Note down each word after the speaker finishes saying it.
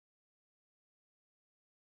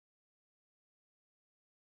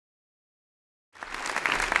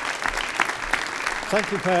Thank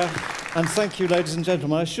you, Per, and thank you, ladies and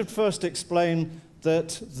gentlemen. I should first explain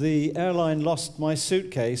that the airline lost my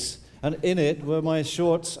suitcase, and in it were my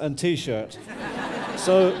shorts and T-shirt.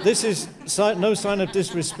 So this is no sign of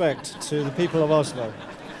disrespect to the people of Oslo.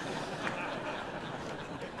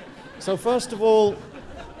 So first of all,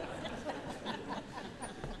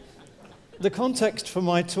 the context for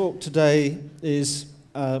my talk today is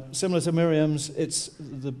similar to Miriam's. It's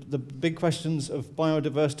the big questions of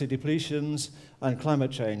biodiversity depletions and climate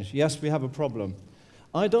change. Yes, we have a problem.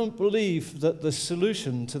 I don't believe that the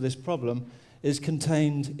solution to this problem is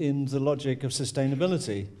contained in the logic of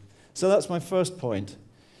sustainability. So that's my first point.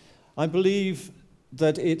 I believe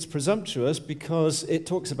that it's presumptuous because it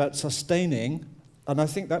talks about sustaining, and I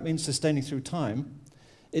think that means sustaining through time.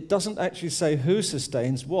 It doesn't actually say who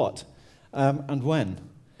sustains what and when.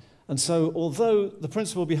 And so, although the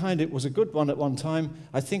principle behind it was a good one at one time,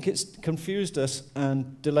 I think it's confused us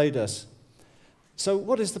and delayed us. So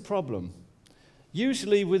what is the problem?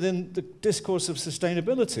 Usually within the discourse of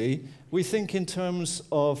sustainability, we think in terms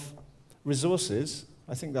of resources.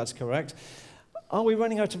 I think that's correct. Are we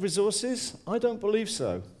running out of resources? I don't believe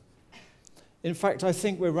so. In fact, I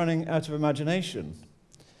think we're running out of imagination.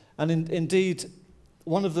 And indeed,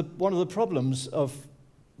 one of the problems of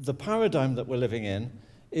the paradigm that we're living in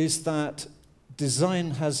is that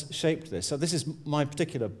design has shaped this. So this is my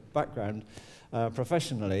particular background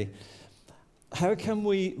professionally. How can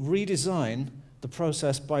we redesign the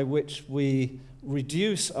process by which we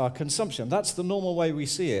reduce our consumption? That's the normal way we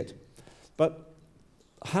see it. But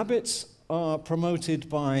habits are promoted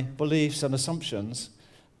by beliefs and assumptions,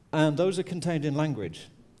 and those are contained in language.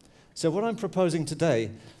 So what I'm proposing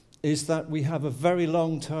today is that we have a very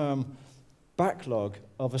long-term backlog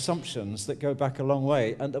of assumptions that go back a long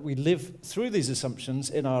way, and that we live through these assumptions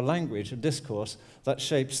in our language and discourse that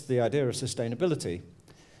shapes the idea of sustainability.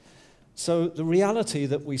 So the reality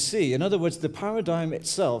that we see, in other words, the paradigm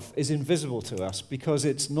itself is invisible to us because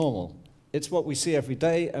it's normal. It's what we see every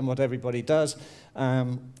day and what everybody does.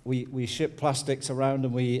 We ship plastics around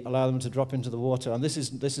and we allow them to drop into the water, and this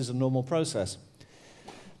is a normal process.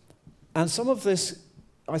 And some of this,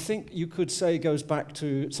 I think you could say, goes back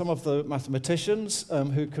to some of the mathematicians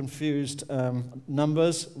who confused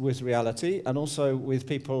numbers with reality, and also with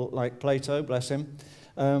people like Plato, bless him,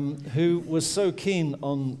 who was so keen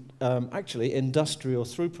on actually industrial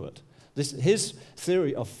throughput. His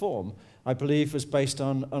theory of form, I believe, was based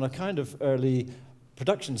on a kind of early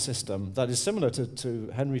production system that is similar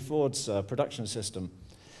to Henry Ford's production system.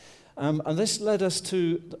 And this led us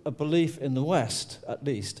to a belief in the West, at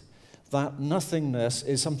least, that nothingness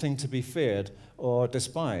is something to be feared or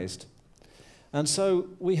despised. And so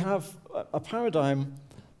we have a paradigm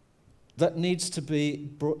that needs to be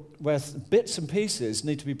where bits and pieces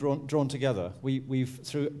need to be drawn together.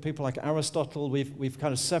 Through people like Aristotle, we've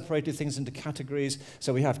kind of separated things into categories,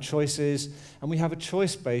 so we have choices, and we have a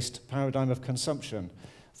choice-based paradigm of consumption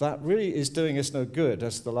that really is doing us no good,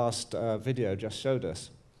 as the last video just showed us.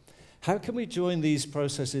 How can we join these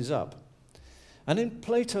processes up? And in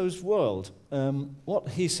Plato's world, what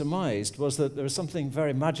he surmised was that there is something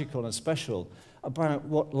very magical and special about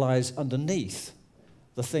what lies underneath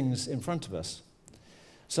the things in front of us.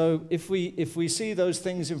 So if we see those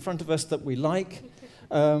things in front of us that we like,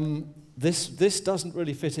 this doesn't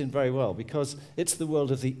really fit in very well, because it's the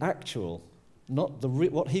world of the actual, not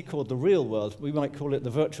what he called the real world. We might call it the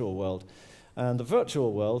virtual world. And the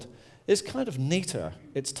virtual world is kind of neater,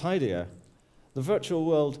 it's tidier. The virtual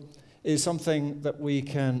world is something that we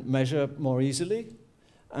can measure more easily,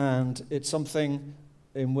 and it's something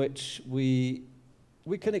in which we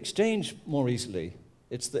can exchange more easily.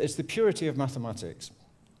 It's the purity of mathematics.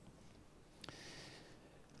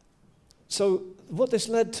 So what this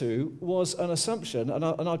led to was an assumption, and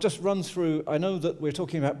I'll just run through. I know that we're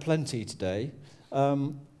talking about plenty today,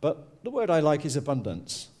 but the word I like is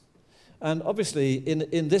abundance. And obviously,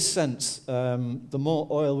 in this sense, the more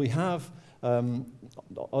oil we have,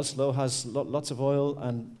 Oslo has lots of oil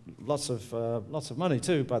and lots of money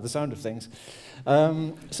too, by the sound of things.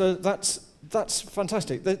 So that's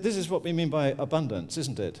fantastic. This is what we mean by abundance,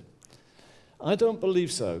 isn't it? I don't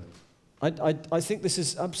believe so. I think this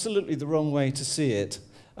is absolutely the wrong way to see it.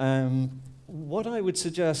 What I would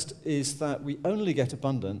suggest is that we only get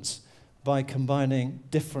abundance by combining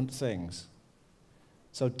different things.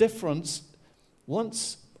 So difference,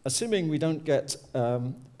 assuming we don't get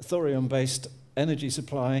thorium-based energy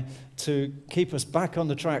supply to keep us back on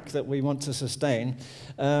the track that we want to sustain,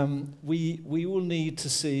 we will need to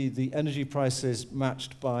see the energy prices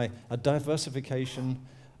matched by a diversification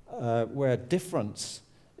where difference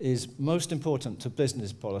is most important to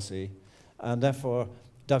business policy, and therefore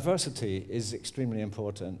diversity is extremely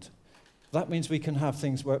important. That means we can have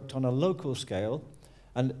things worked on a local scale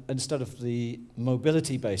and instead of the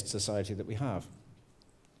mobility-based society that we have.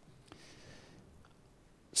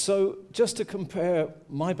 So just to compare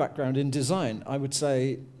my background in design, I would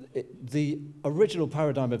say the original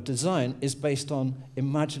paradigm of design is based on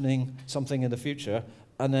imagining something in the future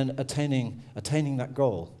and then attaining that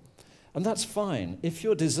goal. And that's fine. If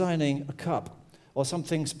you're designing a cup or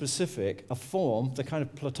something specific, a form, the kind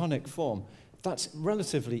of Platonic form, that's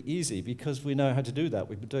relatively easy because we know how to do that.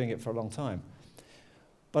 We've been doing it for a long time.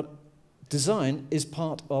 But design is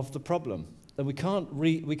part of the problem. And we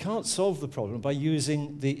can't solve the problem by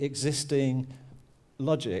using the existing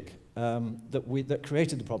logic that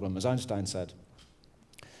created the problem, as Einstein said.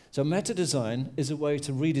 So meta-design is a way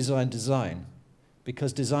to redesign design,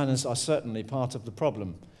 because designers are certainly part of the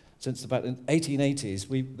problem. Since about the 1880s,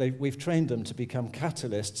 we've trained them to become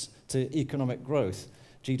catalysts to economic growth,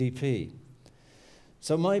 GDP.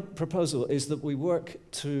 So my proposal is that we work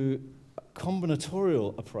to a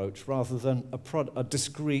combinatorial approach rather than a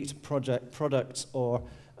discrete products or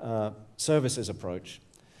services approach,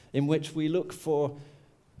 in which we look for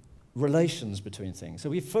relations between things.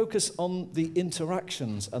 So we focus on the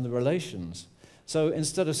interactions and the relations. So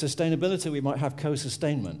instead of sustainability, we might have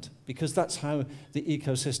co-sustainment, because that's how the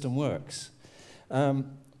ecosystem works. And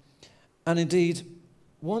indeed,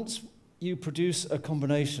 once you produce a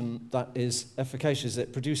combination that is efficacious,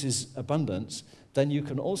 it produces abundance, then you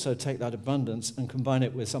can also take that abundance and combine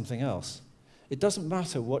it with something else. It doesn't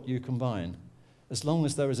matter what you combine, as long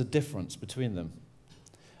as there is a difference between them.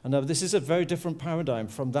 And now this is a very different paradigm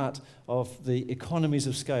from that of the economies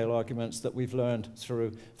of scale arguments that we've learned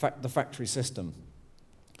through the factory system.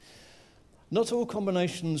 Not all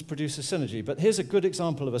combinations produce a synergy, but here's a good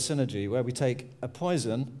example of a synergy where we take a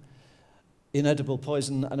poison, inedible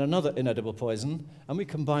poison, and another inedible poison, and we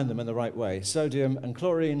combine them in the right way, sodium and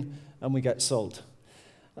chlorine, and we get salt,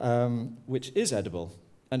 which is edible,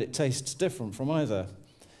 and it tastes different from either.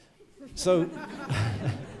 So,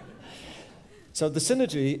 so the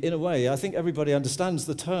synergy, in a way, I think everybody understands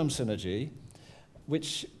the term synergy,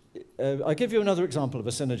 which I'll give you another example of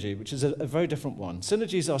a synergy, which is a very different one.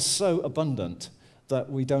 Synergies are so abundant that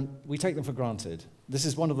we take them for granted. This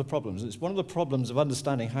is one of the problems. It's one of the problems of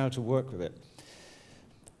understanding how to work with it.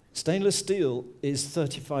 Stainless steel is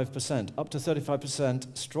 35%, up to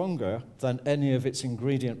 35% stronger than any of its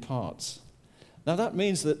ingredient parts. Now that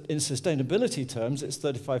means that in sustainability terms, it's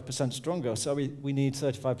 35% stronger, so we need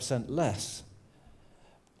 35% less.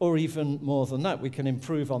 Or even more than that, we can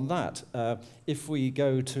improve on that. If we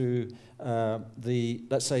go to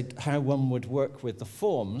let's say, how one would work with the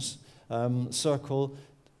forms, circle,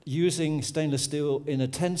 using stainless steel in a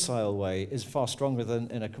tensile way is far stronger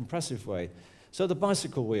than in a compressive way. So the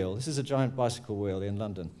bicycle wheel, this is a giant bicycle wheel in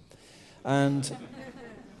London. And,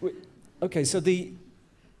 okay, so the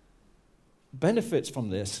benefits from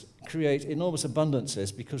this create enormous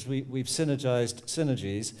abundances because we've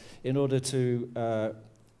synergies in order to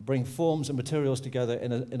bring forms and materials together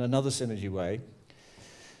in another synergy way.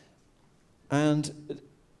 And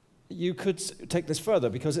you could take this further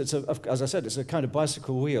because it's, as I said, it's a kind of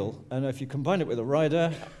bicycle wheel. And if you combine it with a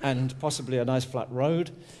rider and possibly a nice flat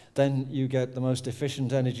road, then you get the most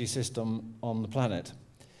efficient energy system on the planet.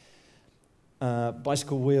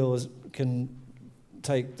 Bicycle wheels can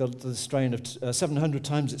take the strain of 700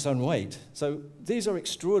 times its own weight. So these are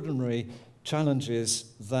extraordinary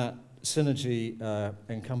challenges that synergy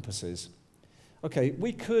encompasses. Okay,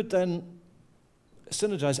 we could then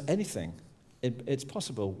synergize anything. It's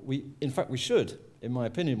possible. In fact, we should, in my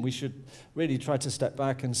opinion. We should really try to step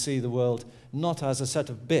back and see the world not as a set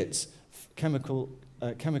of bits,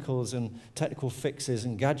 chemicals and technical fixes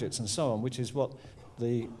and gadgets and so on, which is what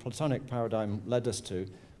the Platonic paradigm led us to,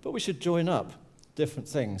 but we should join up different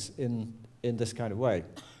things in this kind of way.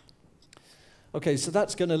 Okay, so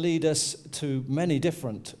that's going to lead us to many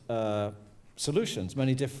different solutions,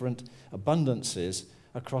 many different abundances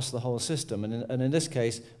across the whole system. And in this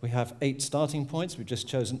case, we have 8 starting points. We've just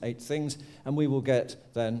chosen 8 things, and we will get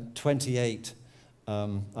then 28,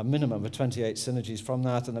 a minimum of 28 synergies from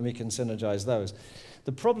that, and then we can synergize those.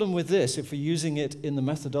 The problem with this, if we're using it in the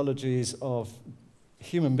methodologies of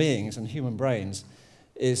human beings and human brains,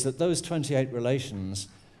 is that those 28 relations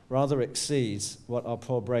rather exceeds what our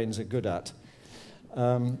poor brains are good at.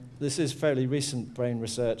 This is fairly recent brain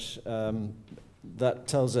research that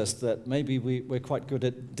tells us that maybe we're quite good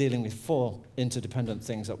at dealing with 4 interdependent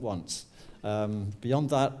things at once. Beyond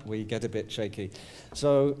that, we get a bit shaky.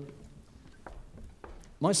 So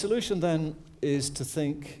my solution then is to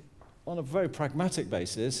think on a very pragmatic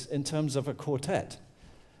basis in terms of a quartet.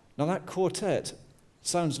 Now that quartet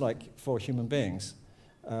sounds like 4 human beings.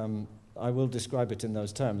 I will describe it in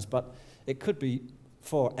those terms, but it could be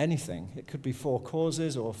for anything. It could be for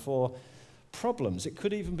causes or for problems. It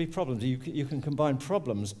could even be problems. You can combine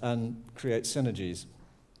problems and create synergies.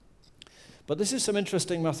 But this is some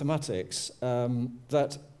interesting mathematics,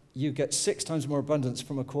 that you get 6 times more abundance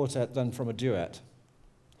from a quartet than from a duet.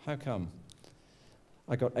 How come?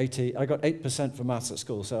 I got 8% for maths at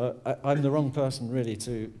school, so I'm the wrong person really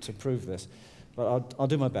to prove this, but I'll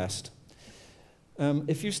do my best.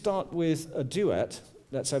 If you start with a duet,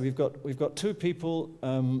 let's say we've got 2 people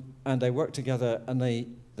and they work together, and they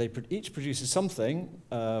each produces something,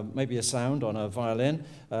 maybe a sound on a violin,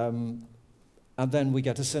 and then we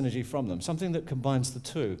get a synergy from them, something that combines the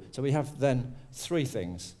 2. So we have then 3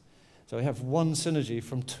 things. So we have 1 synergy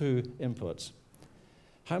from 2 inputs.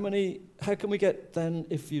 How can we get then,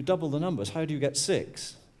 if you double the numbers, how do you get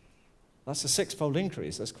 6? That's a 6-fold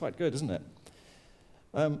increase. That's quite good, isn't it?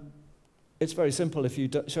 It's very simple. If you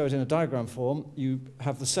show it in a diagram form, you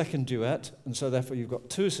have the second duet, and so therefore you've got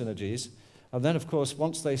 2 synergies. And then, of course,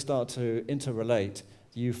 once they start to interrelate,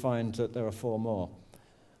 you find that there are 4 more.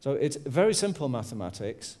 So it's very simple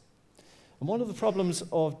mathematics. And one of the problems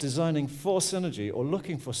of designing for synergy, or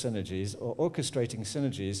looking for synergies, or orchestrating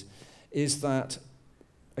synergies, is that,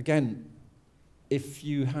 again, if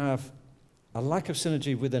you have a lack of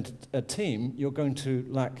synergy within a team, you're going to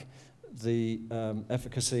lack the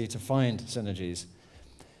efficacy to find synergies.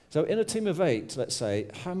 So in a team of 8, let's say,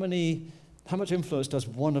 how much influence does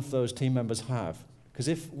one of those team members have? Because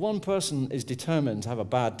if one person is determined to have a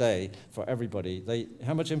bad day for everybody,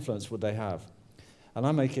 how much influence would they have? And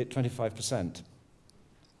I make it 25%.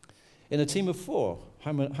 In a team of 4,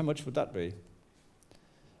 how much would that be?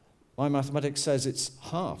 My mathematics says it's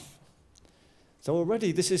half. So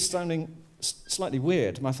already this is sounding slightly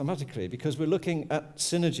weird mathematically, because we're looking at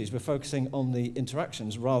synergies. We're focusing on the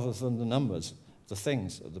interactions rather than the numbers, the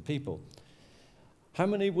things, the people. How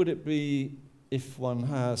many would it be if one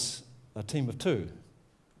has a team of 2?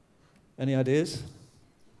 Any ideas?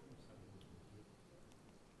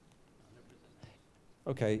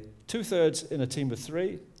 Okay, 2/3 in a team of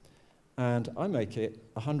 3, and I make it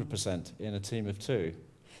 100% in a team of 2.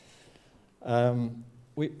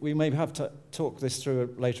 We may have to talk this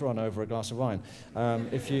through later on over a glass of wine,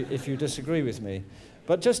 if you disagree with me.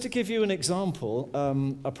 But just to give you an example,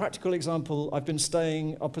 a practical example, I've been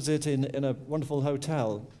staying opposite in a wonderful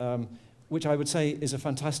hotel, which I would say is a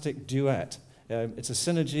fantastic duet. It's a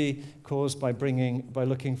synergy caused by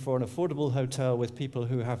looking for an affordable hotel with people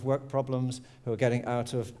who have work problems, who are getting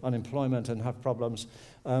out of unemployment and have problems.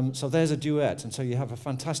 So there's a duet, and so you have a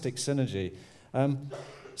fantastic synergy.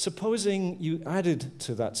 Supposing you added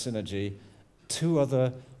to that synergy 2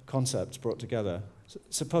 other concepts brought together.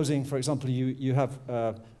 Supposing, for example, you have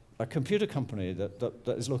a computer company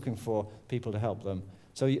that is looking for people to help them,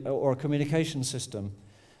 or a communication system.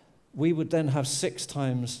 We would then have 6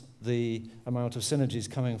 times the amount of synergies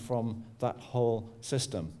coming from that whole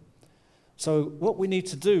system. So what we need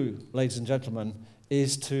to do, ladies and gentlemen,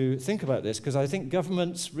 is to think about this, because I think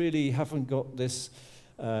governments really haven't got this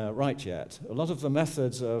right yet. A lot of the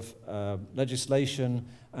methods of legislation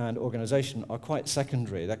and organization are quite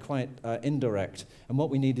secondary. They're quite indirect. And what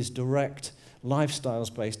we need is direct,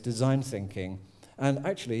 lifestyles-based design thinking. And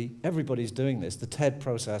actually, everybody's doing this. The TED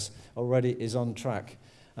process already is on track.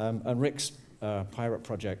 And Rick's pilot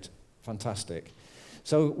project, fantastic.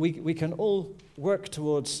 So we can all work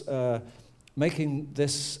towards making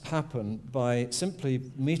this happen by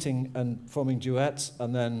simply meeting and forming duets,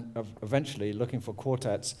 and then eventually looking for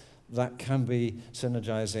quartets that can be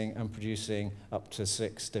synergizing and producing up to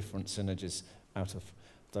 6 different synergies out of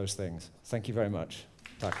those things. Thank you very much.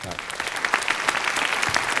 Tack, tack.